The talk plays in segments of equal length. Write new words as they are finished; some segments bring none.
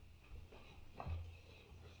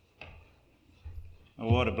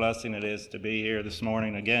What a blessing it is to be here this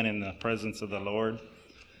morning again in the presence of the Lord.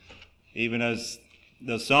 Even as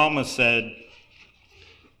the psalmist said,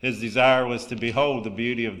 his desire was to behold the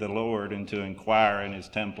beauty of the Lord and to inquire in his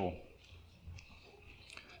temple.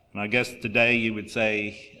 And I guess today you would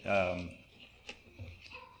say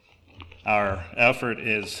our effort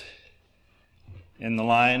is in the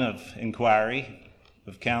line of inquiry,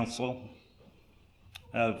 of counsel,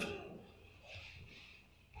 of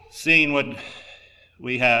seeing what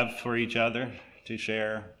we have for each other to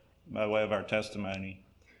share by way of our testimony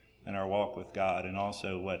and our walk with God, and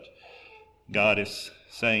also what God is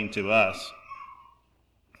saying to us.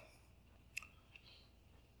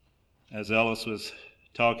 As Ellis was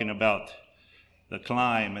talking about the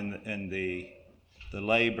climb and the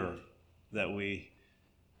labor that we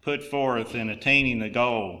put forth in attaining the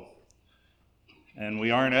goal, and we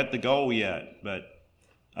aren't at the goal yet, but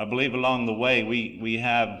I believe along the way we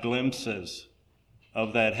have glimpses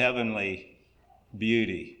of that heavenly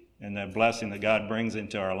beauty and that blessing that God brings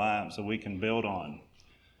into our lives that we can build on.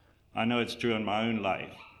 I know it's true in my own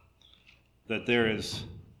life that there is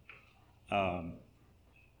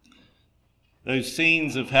those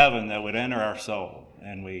scenes of heaven that would enter our soul,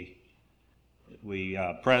 and we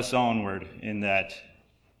press onward in that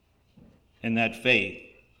faith,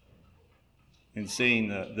 in seeing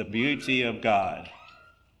the beauty of God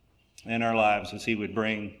in our lives as He would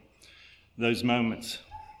bring those moments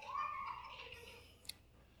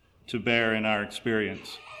to bear in our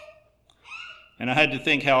experience. And I had to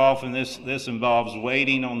think how often this involves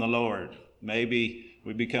waiting on the Lord. Maybe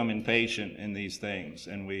we become impatient in these things,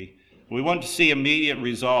 and we want to see immediate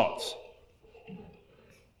results.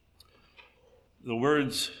 The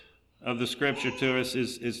words of the Scripture to us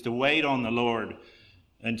is to wait on the Lord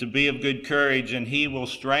and to be of good courage, and He will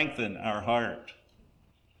strengthen our heart.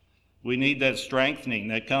 We need that strengthening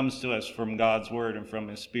that comes to us from God's Word and from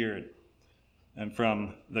His Spirit and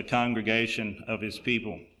from the congregation of His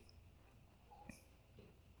people.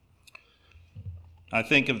 I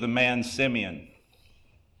think of the man Simeon.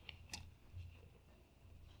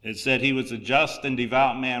 It said he was a just and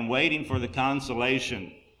devout man waiting for the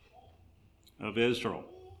consolation of Israel.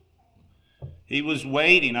 He was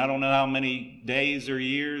waiting. I don't know how many days or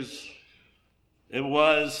years it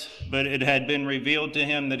was, but it had been revealed to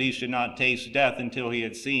him that he should not taste death until he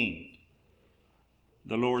had seen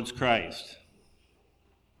the Lord's Christ.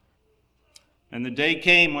 And the day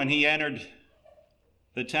came when he entered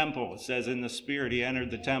the temple. It says in the Spirit he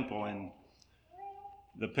entered the temple, and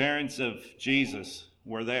the parents of Jesus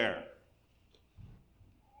were there.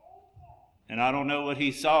 And I don't know what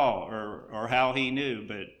he saw or how he knew,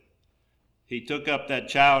 but he took up that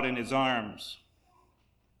child in his arms.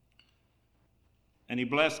 And he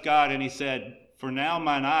blessed God and he said, "For now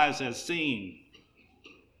mine eyes have seen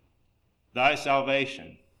thy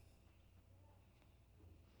salvation.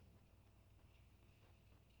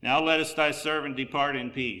 Now lettest thy servant depart in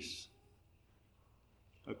peace,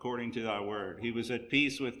 according to thy word." He was at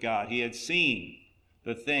peace with God. He had seen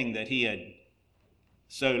the thing that he had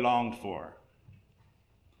so longed for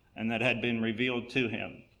and that had been revealed to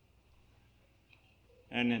him.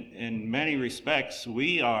 And in many respects,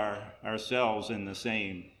 we are ourselves in the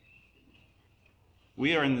same.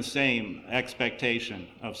 We are in the same expectation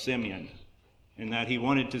of Simeon, in that he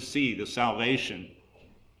wanted to see the salvation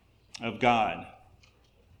of God.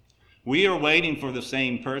 We are waiting for the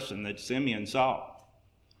same person that Simeon saw,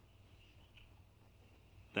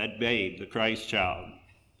 that babe, the Christ child,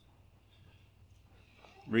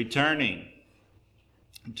 returning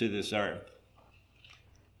to this earth.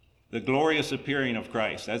 The glorious appearing of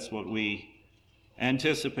Christ, that's what we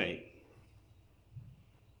anticipate.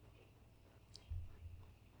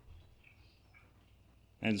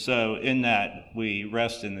 And so in that, we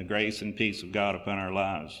rest in the grace and peace of God upon our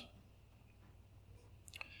lives.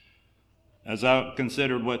 As I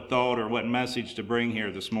considered what thought or what message to bring here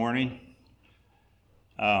this morning,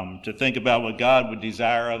 to think about what God would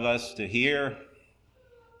desire of us to hear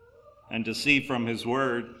and to see from His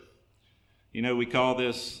Word. You know, we call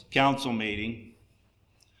this council meeting.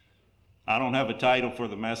 I don't have a title for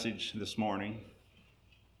the message this morning,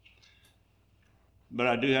 but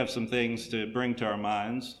I do have some things to bring to our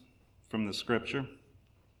minds from the Scripture.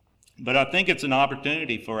 But I think it's an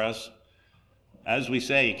opportunity for us, as we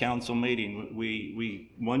say, council meeting.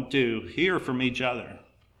 We want to hear from each other.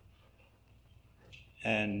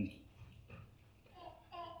 And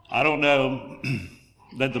I don't know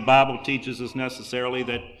that the Bible teaches us necessarily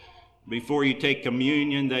that before you take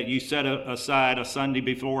communion that you set aside a Sunday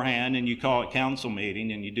beforehand and you call it council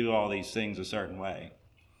meeting and you do all these things a certain way.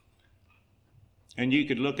 And you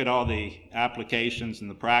could look at all the applications and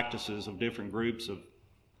the practices of different groups of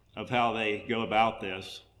of how they go about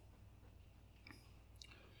this.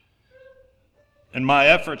 And my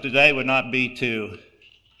effort today would not be to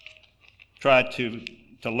try to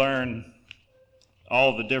learn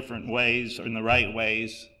all the different ways and the right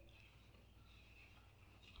ways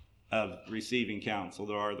of receiving counsel.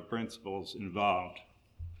 There are the principles involved.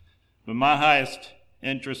 But my highest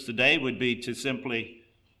interest today would be to simply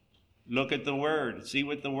look at the Word, see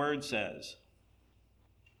what the Word says.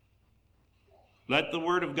 Let the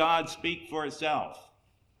Word of God speak for itself.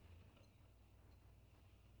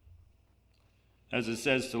 As it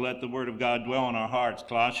says to let the Word of God dwell in our hearts,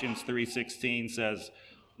 Colossians 3:16 says,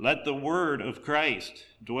 "Let the Word of Christ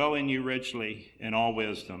dwell in you richly in all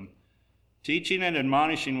wisdom, teaching and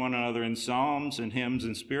admonishing one another in psalms and hymns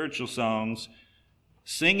and spiritual songs,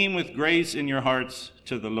 singing with grace in your hearts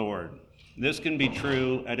to the Lord." This can be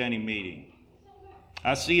true at any meeting.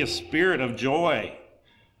 I see a spirit of joy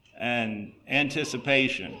and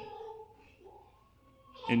anticipation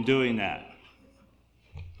in doing that.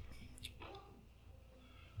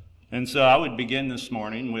 And so I would begin this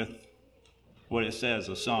morning with what it says,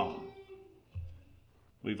 a psalm.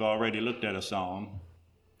 We've already looked at a psalm.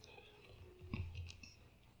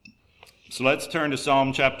 So let's turn to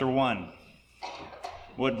Psalm chapter 1.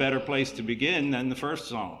 What better place to begin than the first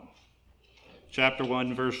psalm? Chapter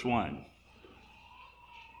 1, verse 1.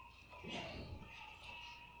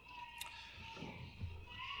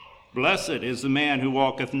 Blessed is the man who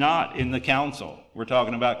walketh not in the counsel. We're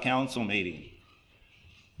talking about council meeting.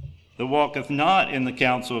 That walketh not in the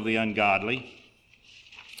counsel of the ungodly,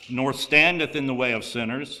 nor standeth in the way of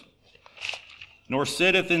sinners, nor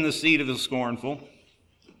sitteth in the seat of the scornful.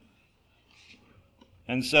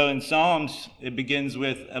 And so in Psalms, it begins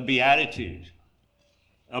with a beatitude,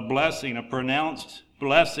 a blessing, a pronounced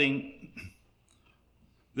blessing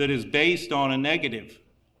that is based on a negative.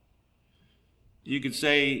 You could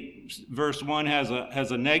say verse 1 has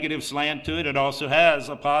a negative slant to it. It also has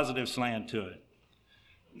a positive slant to it.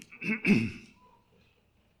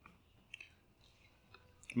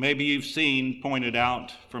 Maybe you've seen pointed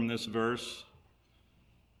out from this verse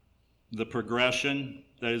the progression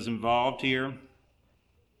that is involved here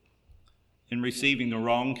in receiving the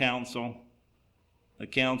wrong counsel, the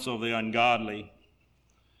counsel of the ungodly.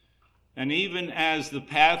 And even as the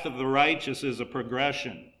path of the righteous is a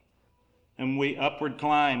progression, and we upward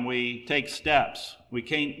climb, we take steps, we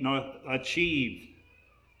can't achieve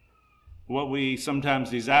what we sometimes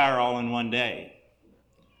desire all in one day.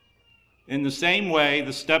 In the same way,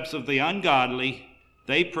 the steps of the ungodly,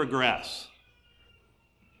 they progress.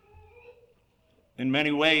 In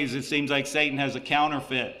many ways, it seems like Satan has a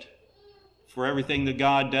counterfeit for everything that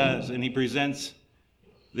God does, and he presents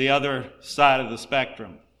the other side of the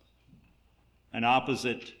spectrum, an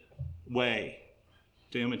opposite way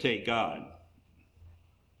to imitate God.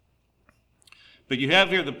 But you have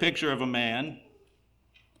here the picture of a man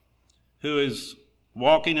who is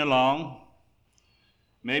walking along.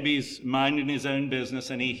 Maybe he's minding his own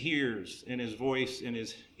business, and he hears in his voice, in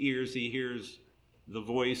his ears, he hears the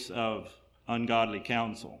voice of ungodly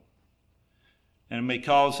counsel. And it may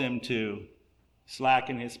cause him to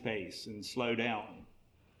slacken his pace and slow down.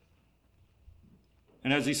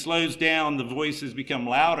 And as he slows down, the voices become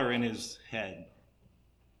louder in his head.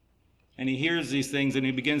 And he hears these things and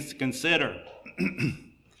he begins to consider.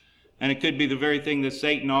 And it could be the very thing that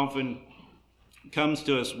Satan often comes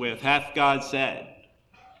to us with. Hath God said?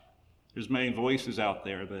 There's many voices out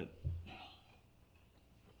there that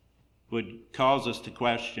would cause us to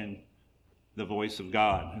question the voice of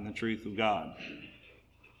God and the truth of God.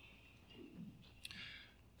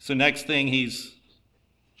 So next thing, he's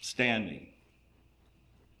standing.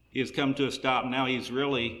 He has come to a stop. Now he's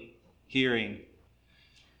really hearing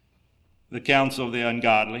the counsel of the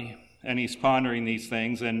ungodly, and he's pondering these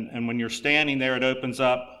things. And when you're standing there, it opens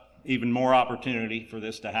up even more opportunity for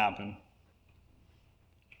this to happen.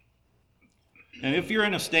 And if you're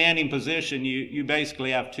in a standing position, you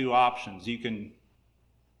basically have two options. You can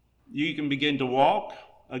begin to walk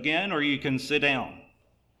again, or you can sit down.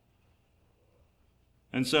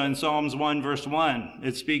 And so in Psalms 1, verse 1,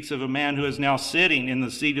 it speaks of a man who is now sitting in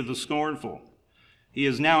the seat of the scornful. He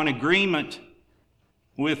is now in agreement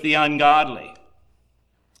with the ungodly.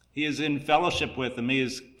 He is in fellowship with them. He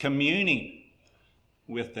is communing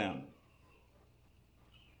with them.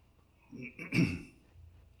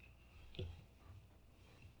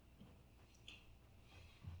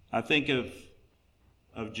 I think of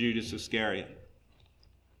Judas Iscariot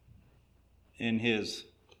in his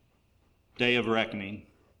day of reckoning,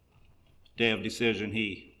 day of decision.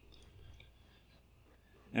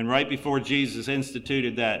 And right before Jesus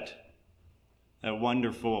instituted that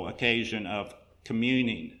wonderful occasion of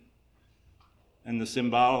communing and the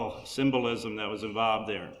symbolism that was involved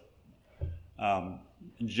there.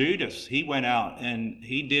 Judas, he went out and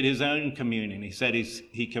he did his own communion. He said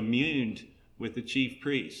he communed with the chief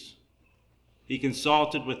priests. He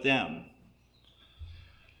consulted with them.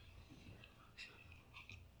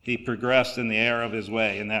 He progressed in the error of his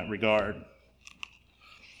way in that regard.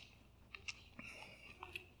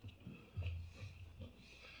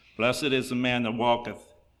 Blessed is the man that walketh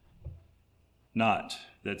not,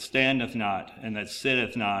 that standeth not, and that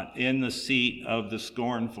sitteth not in the seat of the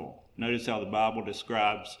scornful. Notice how the Bible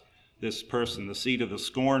describes this person, the seat of the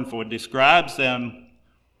scornful. It describes them,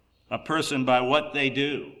 a person, by what they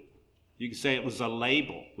do. You can say it was a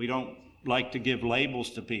label. We don't like to give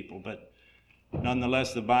labels to people, but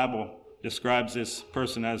nonetheless, the Bible describes this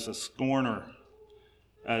person as a scorner,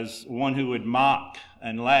 as one who would mock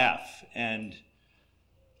and laugh and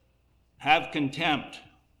have contempt.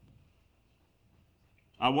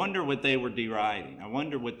 I wonder what they were deriding. I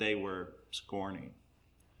wonder what they were scorning.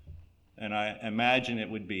 And I imagine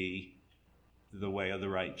it would be the way of the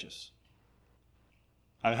righteous.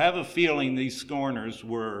 I have a feeling these scorners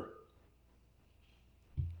were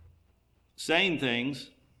saying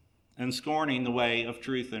things and scorning the way of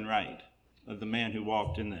truth and right of the man who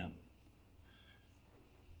walked in them.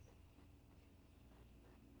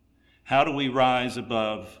 How do we rise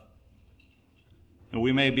above? And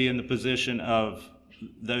we may be in the position of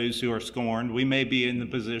those who are scorned. We may be in the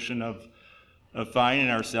position of finding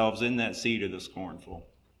ourselves in that seat of the scornful.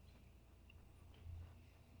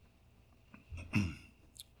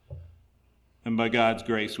 And by God's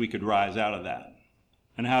grace, we could rise out of that.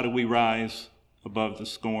 And how do we rise above the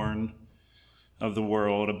scorn of the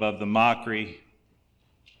world, above the mockery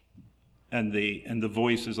and the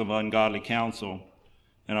voices of ungodly counsel?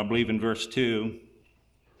 And I believe in verse 2,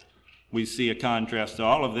 we see a contrast to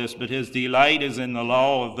all of this. But his delight is in the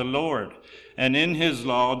law of the Lord, and in his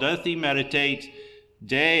law doth he meditate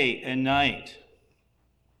day and night.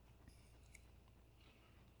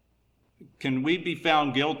 Can we be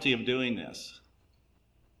found guilty of doing this,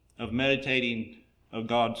 of meditating of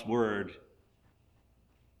God's word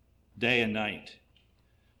day and night?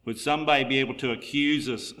 Would somebody be able to accuse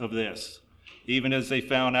us of this, even as they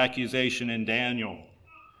found accusation in Daniel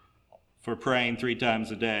for praying 3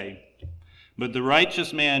 times a day? But the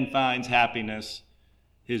righteous man finds happiness.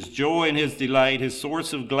 His joy and his delight, his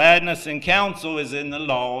source of gladness and counsel is in the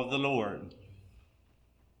law of the Lord.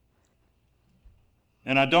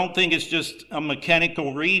 And I don't think it's just a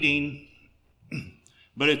mechanical reading,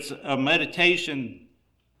 but it's a meditation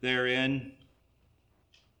therein.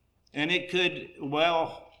 And it could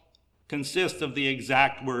well consist of the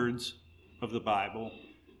exact words of the Bible,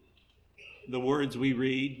 the words we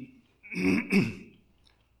read.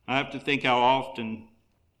 I have to think how often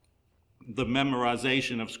the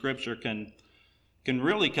memorization of Scripture can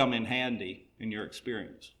really come in handy in your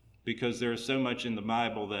experience, because there's so much in the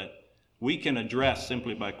Bible that we can address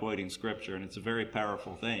simply by quoting Scripture, and it's a very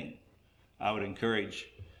powerful thing. I would encourage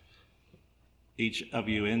each of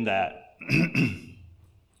you in that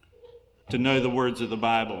to know the words of the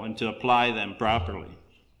Bible and to apply them properly.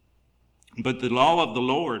 But the law of the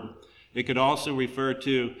Lord, it could also refer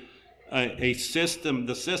to a system,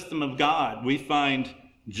 the system of God. We find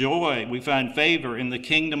joy, we find favor in the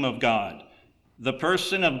kingdom of God, the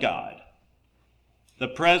person of God, the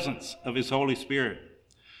presence of his Holy Spirit.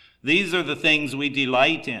 These are the things we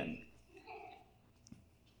delight in.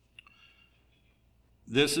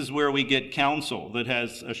 This is where we get counsel that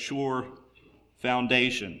has a sure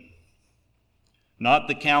foundation, not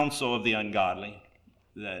the counsel of the ungodly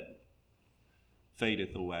that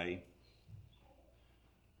fadeth away,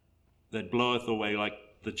 that bloweth away like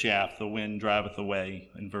the chaff, the wind driveth away,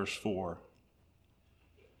 in verse 4.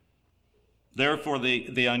 Therefore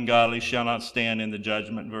the ungodly shall not stand in the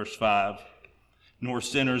judgment, verse 5, nor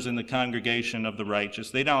sinners in the congregation of the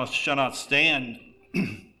righteous. They shall not stand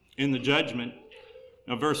in the judgment.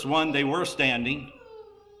 Now, verse 1, they were standing.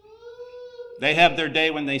 They have their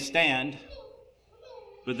day when they stand,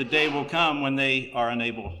 but the day will come when they are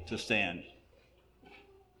unable to stand.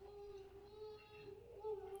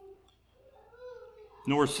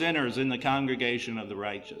 Nor sinners in the congregation of the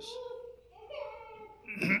righteous.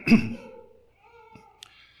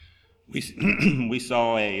 We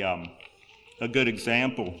saw a good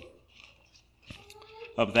example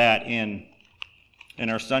of that in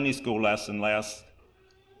our Sunday school lesson last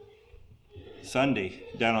Sunday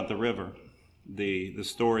down at the river, the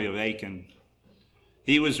story of Achan.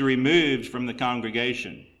 He was removed from the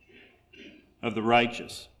congregation of the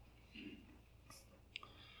righteous.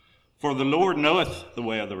 For the Lord knoweth the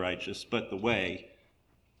way of the righteous, but the way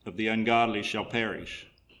of the ungodly shall perish.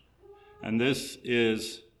 And this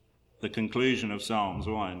is the conclusion of Psalms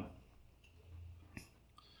 1.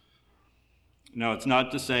 Now, it's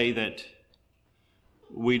not to say that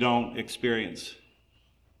we don't experience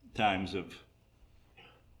times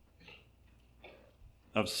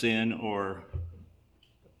of sin or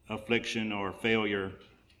affliction or failure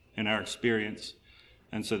in our experience,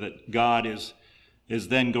 and so that God is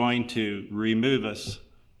then going to remove us.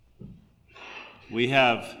 We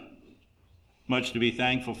have much to be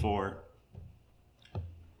thankful for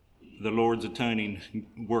the Lord's atoning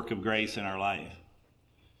work of grace in our life.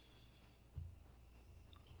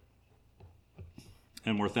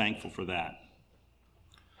 And we're thankful for that.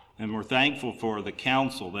 And we're thankful for the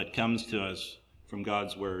counsel that comes to us from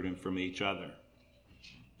God's word and from each other.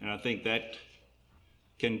 And I think that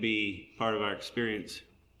can be part of our experience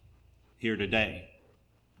here today.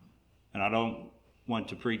 And I don't want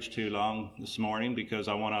to preach too long this morning because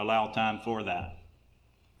I want to allow time for that.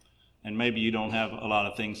 And maybe you don't have a lot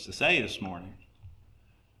of things to say this morning.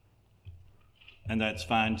 And that's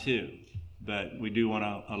fine too. But we do want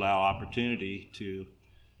to allow opportunity to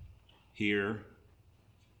hear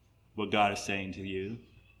what God is saying to you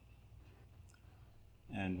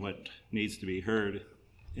and what needs to be heard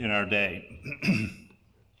in our day.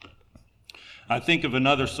 I think of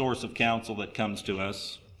another source of counsel that comes to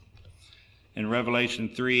us in Revelation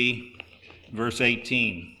 3, verse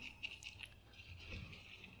 18.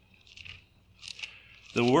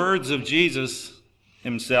 The words of Jesus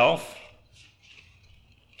himself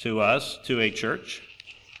to us, to a church.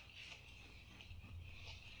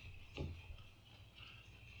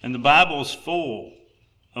 And the Bible is full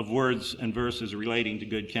of words and verses relating to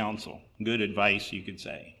good counsel, good advice, you could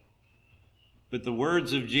say. But the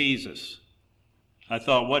words of Jesus, I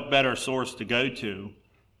thought, what better source to go to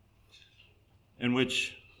in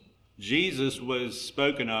which Jesus was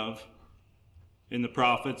spoken of in the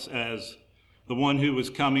prophets as the one who was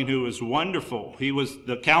coming, who was wonderful. He was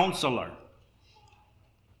the counselor.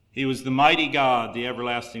 He was the mighty God, the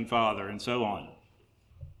everlasting Father, and so on.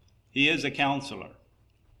 He is a counselor.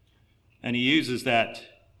 And he uses that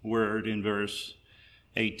word in verse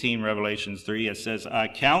 18, Revelations 3. It says, I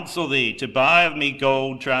counsel thee to buy of me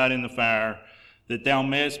gold tried in the fire, that thou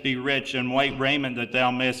mayest be rich, and white raiment, that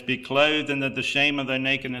thou mayest be clothed, and that the shame of thy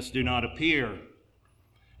nakedness do not appear.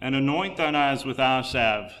 And anoint thine eyes with eye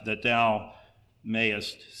salve, that thou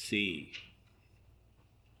mayest see.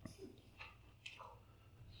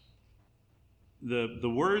 The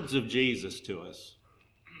words of Jesus to us,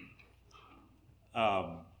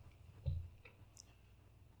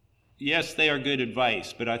 yes, they are good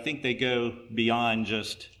advice, but I think they go beyond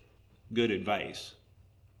just good advice.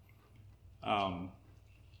 I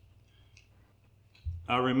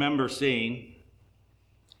remember seeing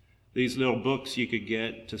these little books you could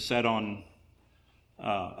get to set on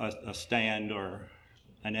a stand or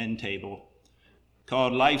an end table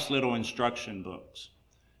called Life's Little Instruction Books.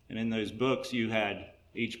 And in those books,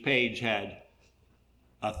 each page had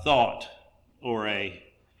a thought or a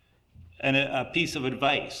piece of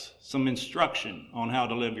advice, some instruction on how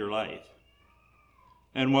to live your life.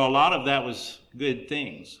 And while a lot of that was good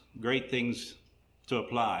things, great things to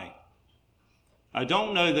apply, I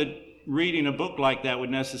don't know that reading a book like that would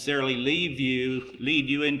necessarily lead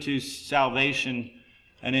you into salvation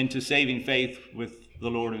and into saving faith with the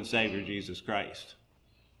Lord and Savior Jesus Christ.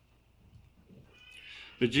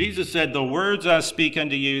 But Jesus said, the words I speak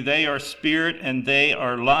unto you, they are spirit and they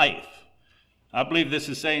are life. I believe this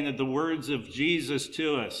is saying that the words of Jesus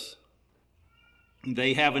to us,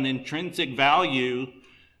 they have an intrinsic value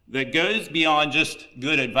that goes beyond just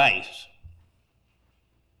good advice.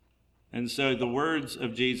 And so the words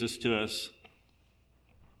of Jesus to us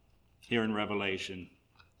here in Revelation,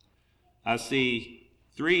 I see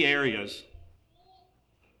 3 areas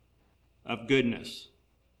of goodness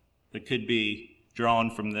that could be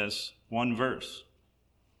drawn from this one verse.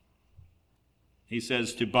 He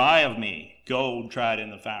says, to buy of me gold tried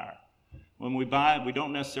in the fire. When we buy, we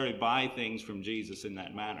don't necessarily buy things from Jesus in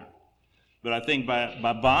that manner. But I think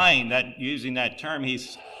by buying that, using that term,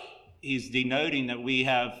 he's denoting that we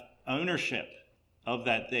have ownership of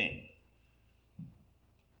that thing.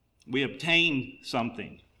 We obtain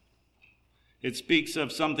something. It speaks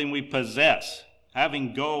of something we possess,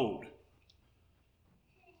 having gold.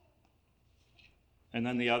 And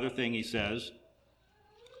then the other thing he says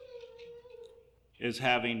is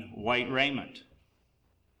having white raiment.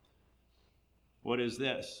 What is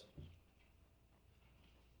this?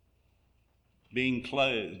 Being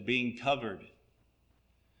clothed, being covered.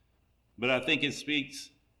 But I think it speaks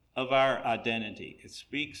of our identity. It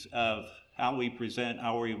speaks of how we present,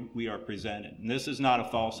 how we are presented. And this is not a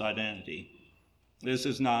false identity. This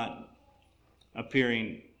is not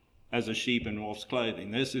appearing as a sheep in wolf's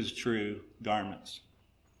clothing. This is true garments.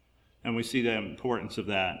 And we see the importance of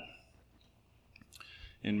that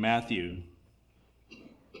in Matthew.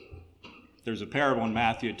 There's a parable in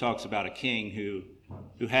Matthew that talks about a king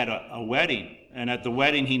who had a wedding. And at the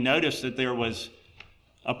wedding, he noticed that there was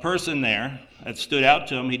a person there that stood out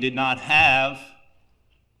to him. He did not have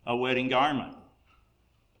a wedding garment.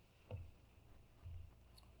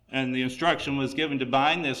 And the instruction was given to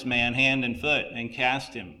bind this man hand and foot and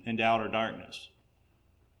cast him into outer darkness.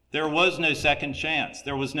 There was no second chance.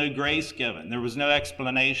 There was no grace given. There was no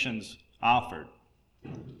explanations offered.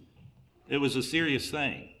 It was a serious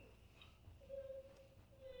thing.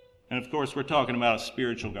 And of course, we're talking about a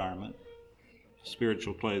spiritual garment,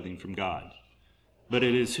 spiritual clothing from God. But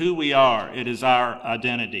it is who we are. It is our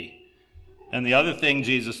identity. And the other thing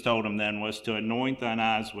Jesus told him then was to anoint thine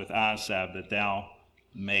eyes with eye salve that thou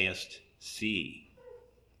mayest see.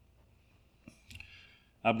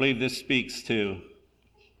 I believe this speaks to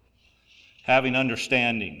having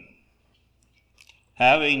understanding,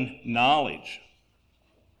 having knowledge,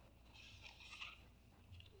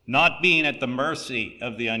 not being at the mercy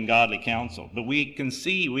of the ungodly counsel, but we can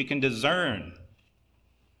see, we can discern.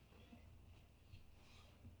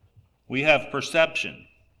 We have perception.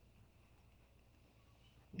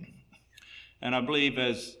 And I believe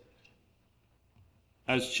as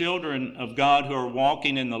children of God who are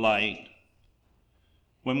walking in the light,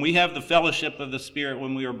 when we have the fellowship of the Spirit,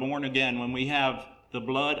 when we are born again, when we have the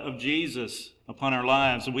blood of Jesus upon our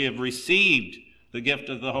lives, and we have received the gift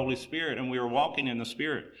of the Holy Spirit, and we are walking in the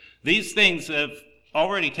Spirit, these things have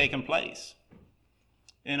already taken place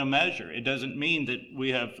in a measure. It doesn't mean that we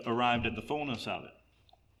have arrived at the fullness of it.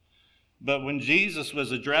 But when Jesus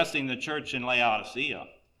was addressing the church in Laodicea,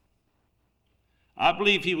 I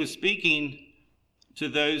believe he was speaking to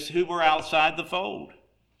those who were outside the fold.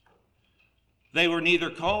 They were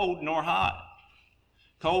neither cold nor hot.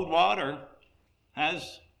 Cold water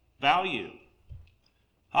has value.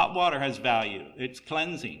 Hot water has value. It's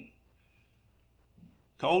cleansing.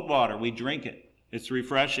 Cold water, we drink it. It's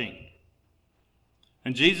refreshing.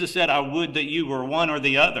 And Jesus said, I would that you were one or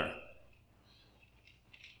the other.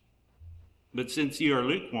 But since you are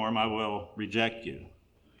lukewarm, I will reject you.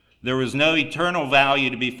 There was no eternal value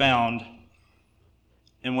to be found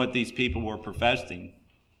in what these people were professing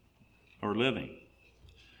or living.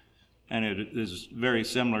 And it is very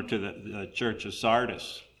similar to the church of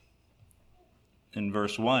Sardis. In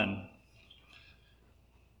verse 1,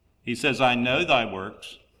 he says, I know thy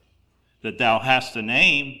works, that thou hast a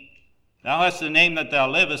name. Thou hast a name that thou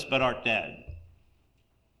livest, but art dead.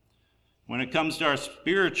 When it comes to our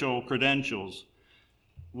spiritual credentials,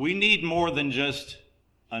 we need more than just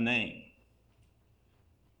a name.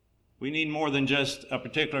 We need more than just a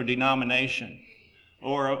particular denomination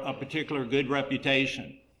or a particular good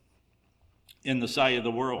reputation in the sight of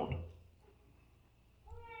the world.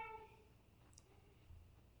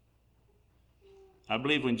 I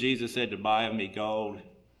believe when Jesus said to buy of me gold,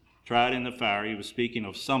 try it in the fire, he was speaking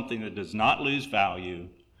of something that does not lose value.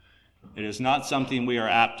 It is not something we are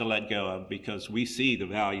apt to let go of because we see the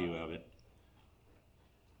value of it.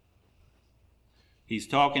 He's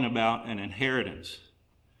talking about an inheritance,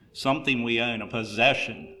 something we own, a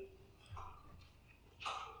possession.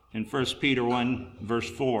 In 1 Peter 1, verse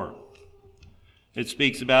 4, it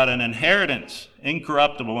speaks about an inheritance,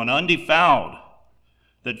 incorruptible and undefiled,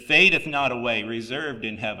 that fadeth not away, reserved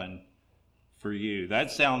in heaven for you.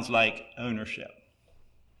 That sounds like ownership.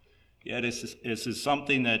 Yeah, this is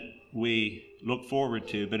something that we look forward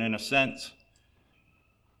to, but in a sense,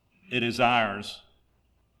 it is ours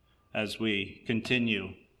as we continue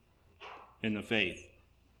in the faith.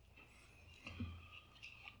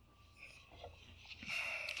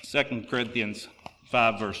 2 Corinthians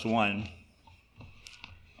 5, verse 1.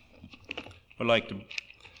 I'd like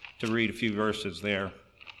to read a few verses there.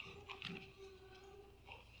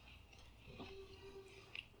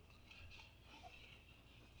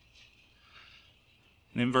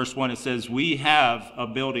 And in verse 1 it says, we have a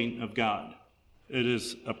building of God. It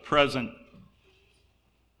is a present,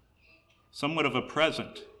 somewhat of a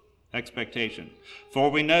present expectation.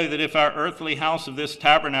 For we know that if our earthly house of this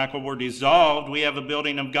tabernacle were dissolved, we have a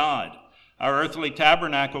building of God. Our earthly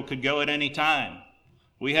tabernacle could go at any time.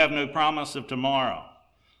 We have no promise of tomorrow.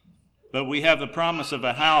 But we have the promise of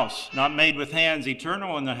a house not made with hands,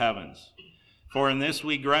 eternal in the heavens. For in this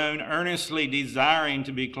we groan, earnestly desiring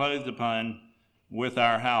to be clothed upon with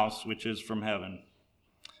our house which is from heaven.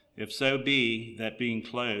 If so be that being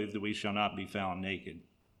clothed we shall not be found naked.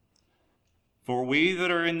 For we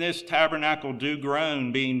that are in this tabernacle do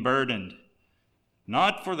groan, being burdened,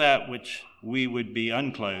 not for that which we would be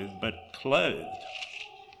unclothed, but clothed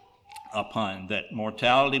upon, that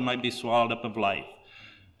mortality might be swallowed up of life.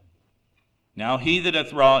 Now he that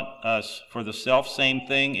hath wrought us for the selfsame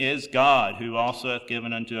thing is God, who also hath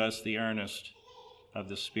given unto us the earnest of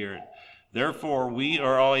the Spirit. Therefore we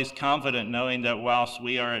are always confident, knowing that whilst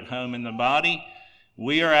we are at home in the body,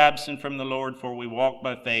 we are absent from the Lord, for we walk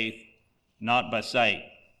by faith, not by sight.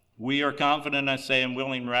 We are confident, I say, and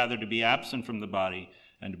willing rather to be absent from the body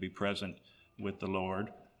and to be present with the Lord.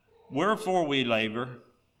 Wherefore we labor,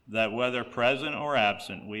 that whether present or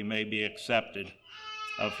absent, we may be accepted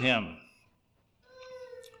of him.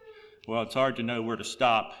 Well, it's hard to know where to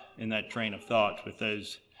stop in that train of thought with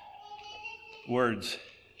those words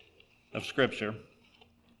of Scripture.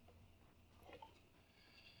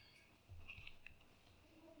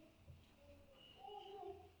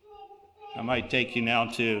 I might take you now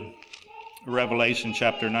to Revelation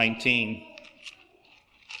chapter 19.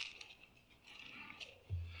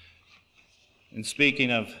 And speaking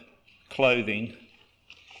of clothing,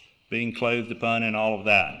 being clothed upon and all of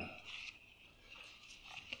that,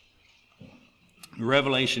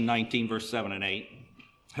 Revelation 19, verse 7 and 8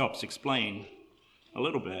 helps explain a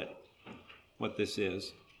little bit what this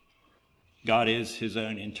is. God is his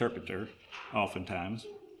own interpreter, oftentimes.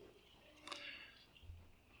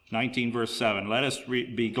 19, verse 7, let us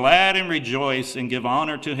be glad and rejoice and give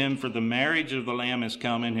honor to him, for the marriage of the Lamb is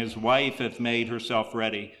come, and his wife hath made herself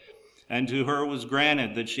ready. And to her was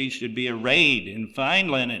granted that she should be arrayed in fine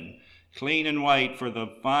linen, clean and white, for the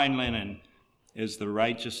fine linen is the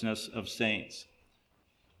righteousness of saints.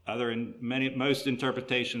 Most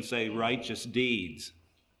interpretations say righteous deeds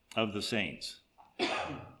of the saints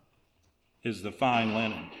is the fine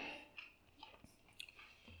linen.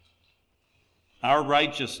 Our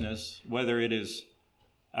righteousness, whether it is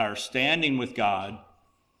our standing with God,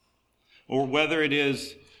 or whether it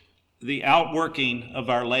is the outworking of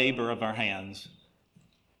our labor of our hands,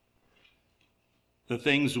 the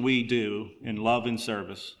things we do in love and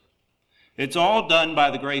service, it's all done by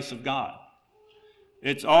the grace of God.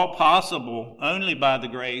 It's all possible only by the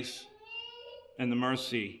grace and the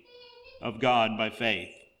mercy of God by faith.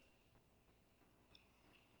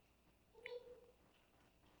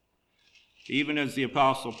 Even as the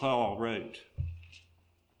Apostle Paul wrote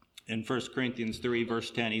in 1 Corinthians 3, verse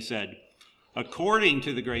 10, he said, according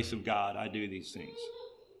to the grace of God, I do these things.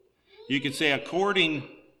 You could say according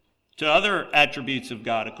to other attributes of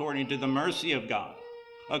God, according to the mercy of God,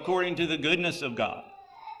 according to the goodness of God,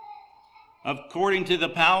 according to the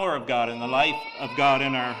power of God and the life of God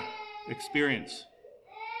in our experience,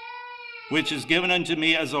 which is given unto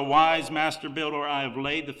me as a wise master builder. I have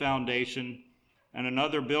laid the foundation, and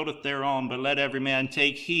another buildeth thereon, but let every man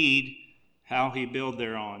take heed how he build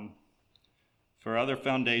thereon. For other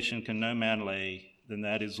foundation can no man lay than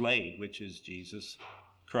that is laid, which is Jesus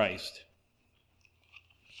Christ.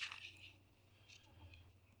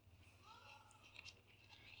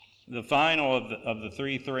 The final of the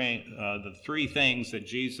three things that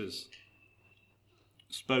Jesus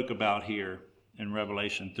spoke about here in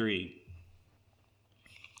Revelation 3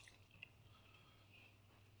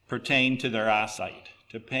 pertain to their eyesight,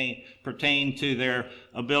 pertain to their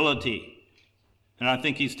ability. And I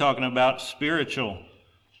think he's talking about spiritual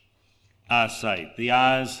eyesight, the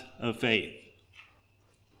eyes of faith.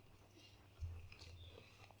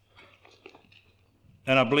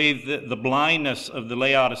 And I believe that the blindness of the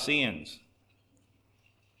Laodiceans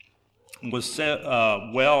was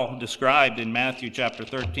well described in Matthew chapter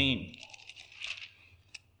 13,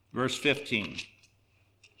 verse 15.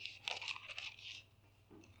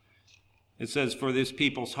 It says, for this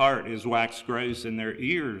people's heart is waxed gross, and their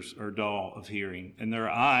ears are dull of hearing, and their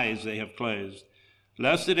eyes they have closed,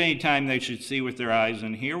 lest at any time they should see with their eyes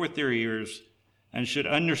and hear with their ears, and should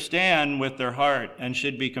understand with their heart, and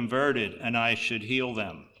should be converted, and I should heal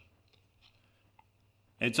them.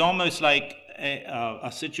 It's almost like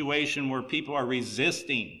a situation where people are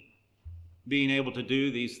resisting being able to do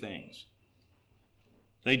these things.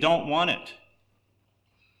 They don't want it.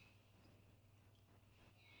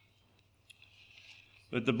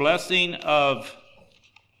 But the blessing of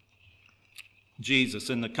Jesus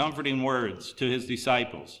and the comforting words to his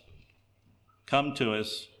disciples come to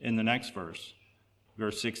us in the next verse.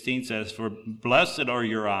 Verse 16 says, for blessed are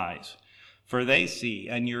your eyes, for they see,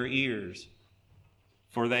 and your ears,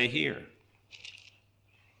 for they hear.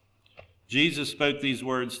 Jesus spoke these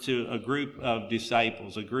words to a group of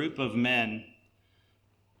disciples, a group of men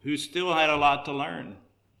who still had a lot to learn.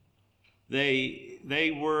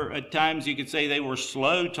 They were, at times you could say they were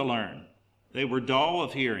slow to learn. They were dull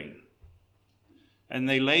of hearing. And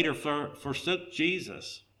they later forsook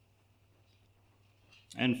Jesus.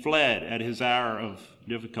 and fled at his hour of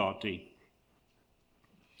difficulty.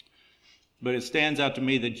 But it stands out to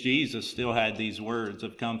me that Jesus still had these words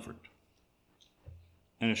of comfort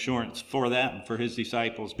and assurance for them, for his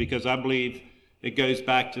disciples, because I believe it goes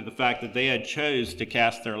back to the fact that they had chose to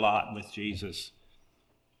cast their lot with Jesus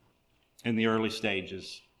in the early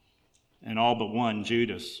stages. And all but one,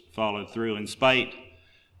 Judas, followed through in spite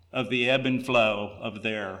of the ebb and flow of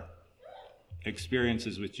their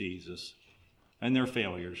experiences with Jesus and their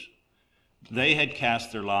failures. They had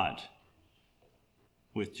cast their lot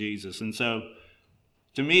with Jesus. And so,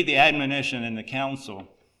 to me, the admonition and the counsel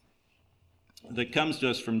that comes to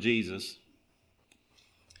us from Jesus,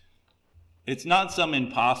 it's not some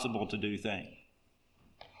impossible to do thing.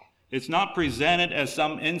 It's not presented as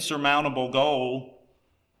some insurmountable goal,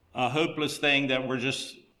 a hopeless thing that we're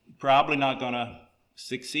just probably not going to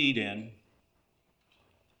succeed in.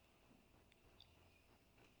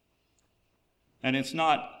 And it's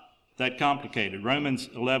not that complicated. Romans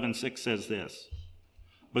 11:6 says this,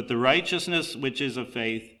 "But the righteousness which is of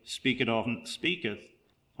faith speaketh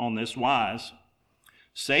on this wise,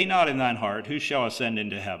 say not in thine heart, who shall ascend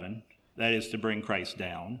into heaven, that is to bring Christ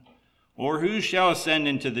down, or who shall ascend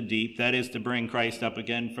into the deep, that is to bring Christ up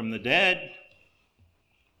again from the dead.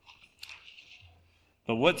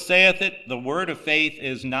 But what saith it? The word of faith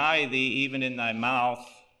is nigh thee, even in thy mouth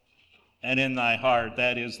and in thy heart.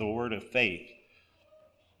 That is the word of faith,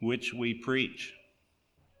 which we preach."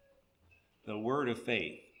 The word of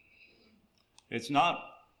faith. It's not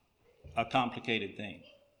a complicated thing.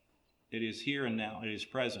 It is here and now. It is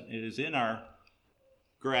present. It is in our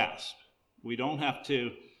grasp. We don't have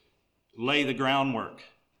to lay the groundwork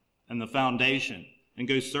and the foundation and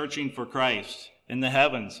go searching for Christ in the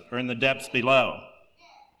heavens or in the depths below.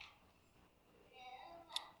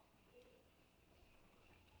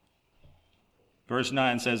 Verse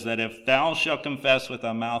 9 says that if thou shalt confess with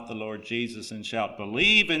thy mouth the Lord Jesus and shalt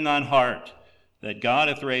believe in thine heart that God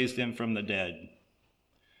hath raised him from the dead,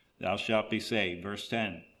 thou shalt be saved. Verse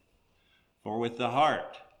 10, for with the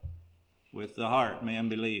heart man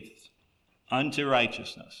believeth unto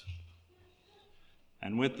righteousness,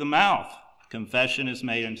 and with the mouth confession is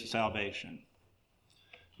made unto salvation.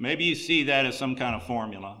 Maybe you see that as some kind of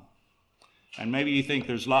formula, and maybe you think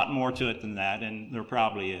there's a lot more to it than that, and there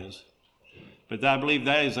probably is. But I believe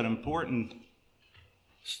that is an important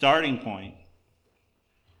starting point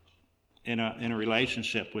in a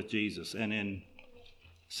relationship with Jesus and in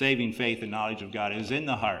saving faith and knowledge of God. It is in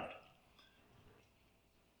the heart.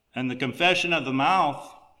 And the confession of the mouth,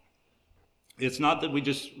 it's not that we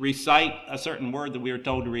just recite a certain word that we are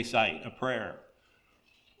told to recite, a prayer.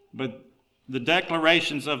 But the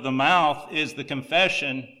declarations of the mouth is the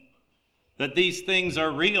confession that these things are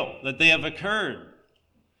real, that they have occurred.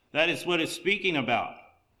 That is what it's speaking about.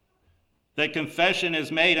 That confession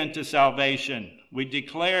is made unto salvation. We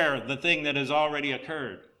declare the thing that has already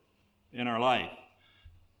occurred in our life,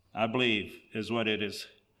 I believe, is what it is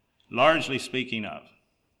largely speaking of.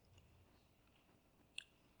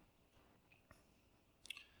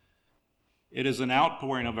 It is an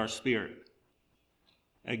outpouring of our spirit,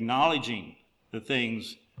 acknowledging the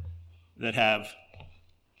things that have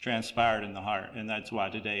transpired in the heart. And that's why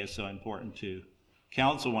today is so important to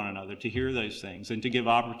counsel one another, to hear those things, and to give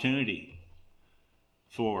opportunity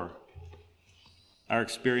for our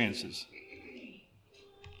experiences,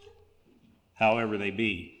 however they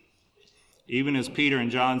be. Even as Peter and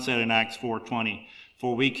John said in Acts 4:20,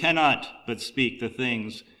 for we cannot but speak the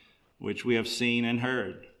things which we have seen and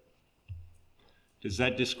heard. Does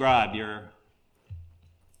that describe your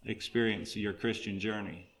experience, your Christian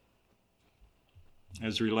journey,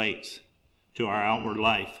 as relates to our outward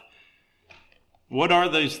life? What are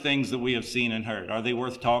those things that we have seen and heard? Are they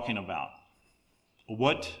worth talking about?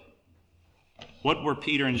 What were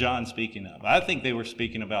Peter and John speaking of? I think they were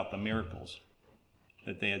speaking about the miracles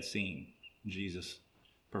that they had seen Jesus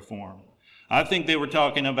perform. I think they were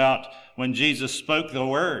talking about when Jesus spoke the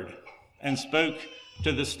word and spoke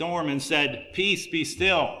to the storm and said, "Peace, be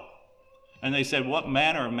still." And they said, "What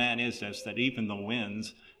manner of man is this, that even the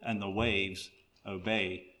winds and the waves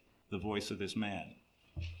obey the voice of this man?"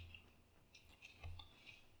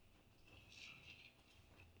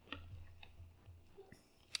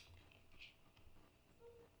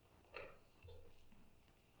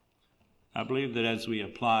 I believe that as we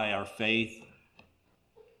apply our faith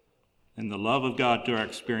and the love of God to our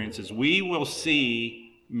experiences, we will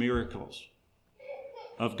see miracles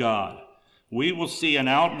of God. We will see an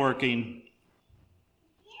outworking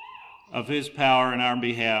of his power in our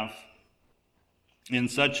behalf in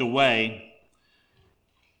such a way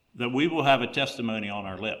that we will have a testimony on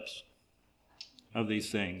our lips of these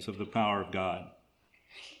things, of the power of God.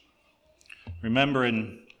 Remember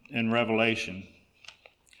in Revelation,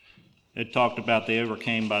 it talked about they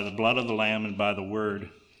overcame by the blood of the Lamb and by the word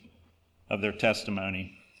of their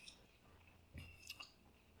testimony.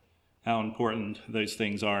 How important those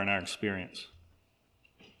things are in our experience.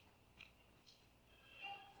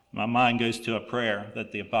 My mind goes to a prayer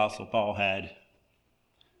that the Apostle Paul had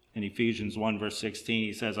in Ephesians 1, verse 16.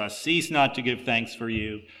 He says, I cease not to give thanks for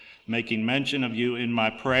you, making mention of you in my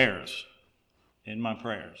prayers. In my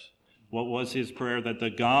prayers. What was his prayer? That the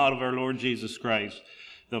God of our Lord Jesus Christ,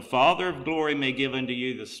 the Father of glory, may give unto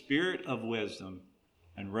you the spirit of wisdom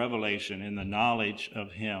and revelation in the knowledge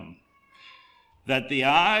of him, that the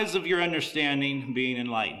eyes of your understanding being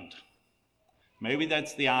enlightened. Maybe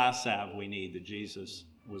that's the eye salve we need that Jesus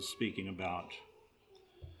was speaking about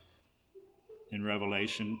in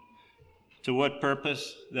Revelation. To what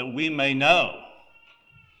purpose? That we may know.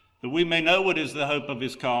 That we may know what is the hope of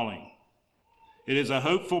his calling. It is a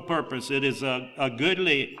hopeful purpose. It is a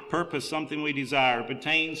goodly purpose, something we desire. It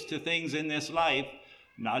pertains to things in this life,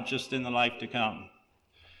 not just in the life to come.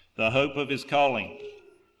 The hope of his calling.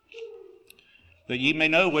 That ye may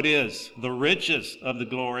know what is the riches of the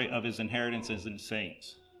glory of his inheritance in the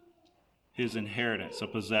saints. His inheritance, a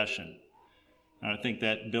possession. And I think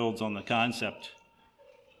that builds on the concept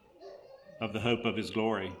of the hope of his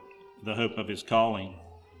glory, the hope of his calling.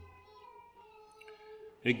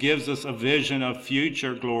 It gives us a vision of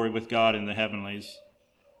future glory with God in the heavenlies,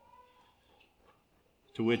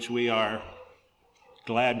 to which we are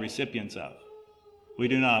glad recipients of. We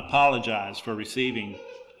do not apologize for receiving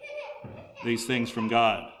these things from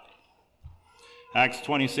God. Acts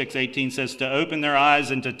 26:18 says, to open their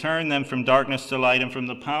eyes and to turn them from darkness to light and from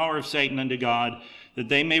the power of Satan unto God, that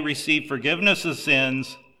they may receive forgiveness of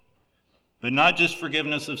sins, but not just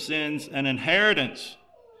forgiveness of sins, an inheritance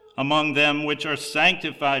among them which are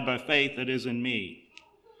sanctified by faith that is in me.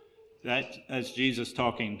 That's Jesus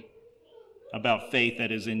talking about faith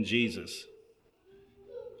that is in Jesus.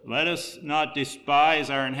 Let us not despise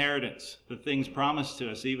our inheritance, the things promised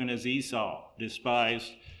to us, even as Esau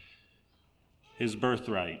despised his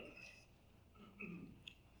birthright.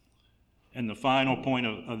 And the final point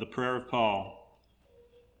of the prayer of Paul,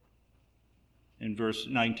 in verse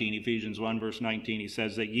 19, Ephesians 1, verse 19, he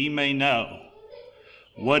says, that ye may know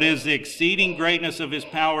what is the exceeding greatness of his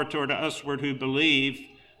power toward usward who believe,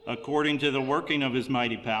 according to the working of his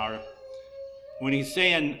mighty power. When he's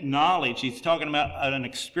saying knowledge, he's talking about an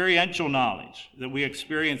experiential knowledge, that we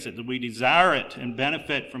experience it, that we desire it and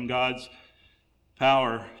benefit from God's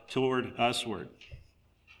power toward usward.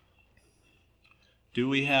 Do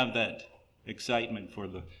we have that excitement for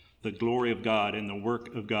the glory of God and the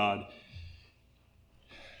work of God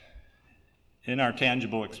in our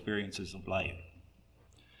tangible experiences of life?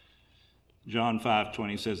 John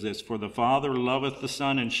 5:20 says this, for the Father loveth the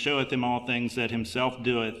Son and showeth him all things that himself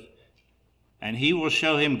doeth, and he will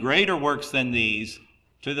show him greater works than these,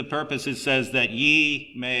 to the purpose, it says, that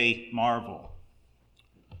ye may marvel.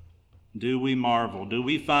 Do we marvel? Do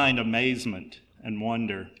we find amazement and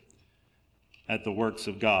wonder at the works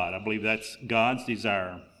of God? I believe that's God's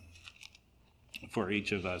desire for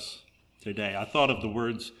each of us today. I thought of the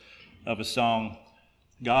words of a song,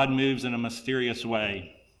 God moves in a mysterious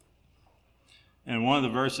way. And one of the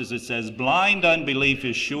verses, it says, blind unbelief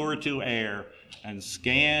is sure to err and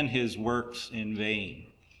scan his works in vain.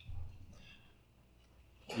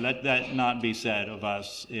 Let that not be said of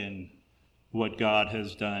us in what God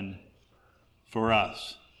has done for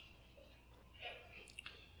us.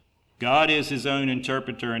 God is his own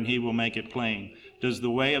interpreter, and he will make it plain. Does the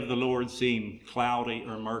way of the Lord seem cloudy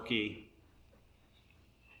or murky,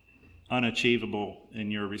 unachievable in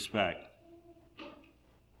your respect?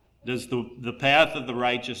 Does the path of the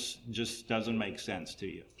righteous just doesn't make sense to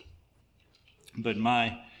you? But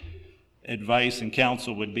my advice and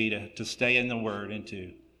counsel would be to stay in the Word and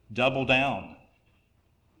to double down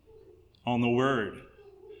on the Word.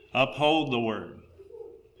 Uphold the Word.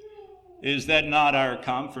 Is that not our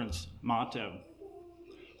conference motto?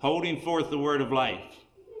 Holding forth the word of life.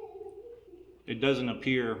 It doesn't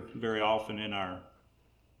appear very often in our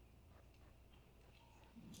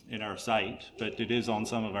sight, but it is on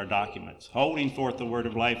some of our documents. Holding forth the word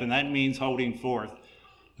of life, and that means holding forth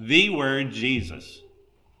the word Jesus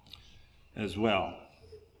as well,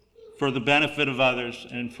 for the benefit of others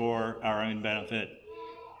and for our own benefit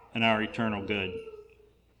and our eternal good.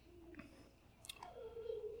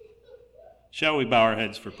 Shall we bow our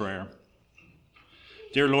heads for prayer?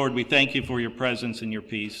 Dear Lord, we thank you for your presence and your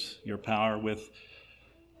peace, your power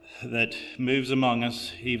that moves among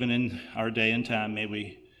us, even in our day and time. May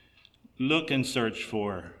we look and search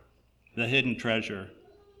for the hidden treasure,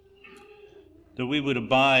 that we would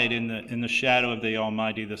abide in the shadow of the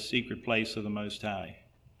Almighty, the secret place of the Most High,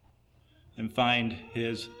 and find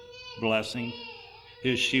His blessing,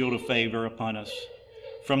 His shield of favor upon us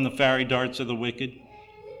from the fiery darts of the wicked.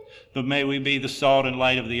 But may we be the salt and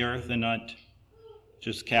light of the earth and not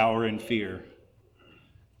just cower in fear,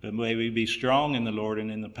 but may we be strong in the Lord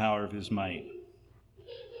and in the power of His might.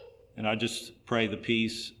 And I just pray the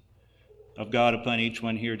peace of God upon each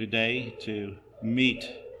one here today to meet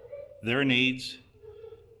their needs,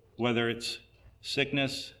 whether it's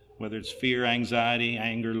sickness, whether it's fear, anxiety,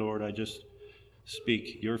 anger. Lord, I just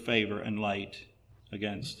speak your favor and light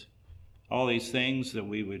against all these things, that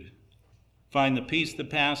we would find the peace that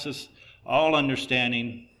passes all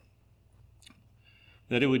understanding,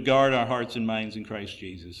 that it would guard our hearts and minds in Christ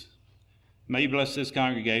Jesus. May you bless this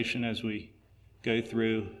congregation as we go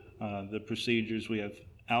through the procedures we have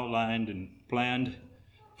outlined and planned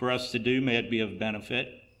for us to do. May it be of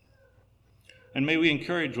benefit. And may we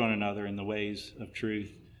encourage one another in the ways of truth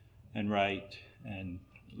and right, and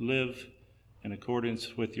live in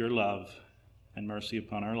accordance with your love and mercy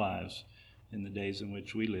upon our lives in the days in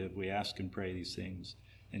which we live. We ask and pray these things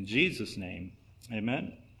in Jesus' name.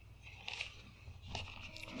 Amen.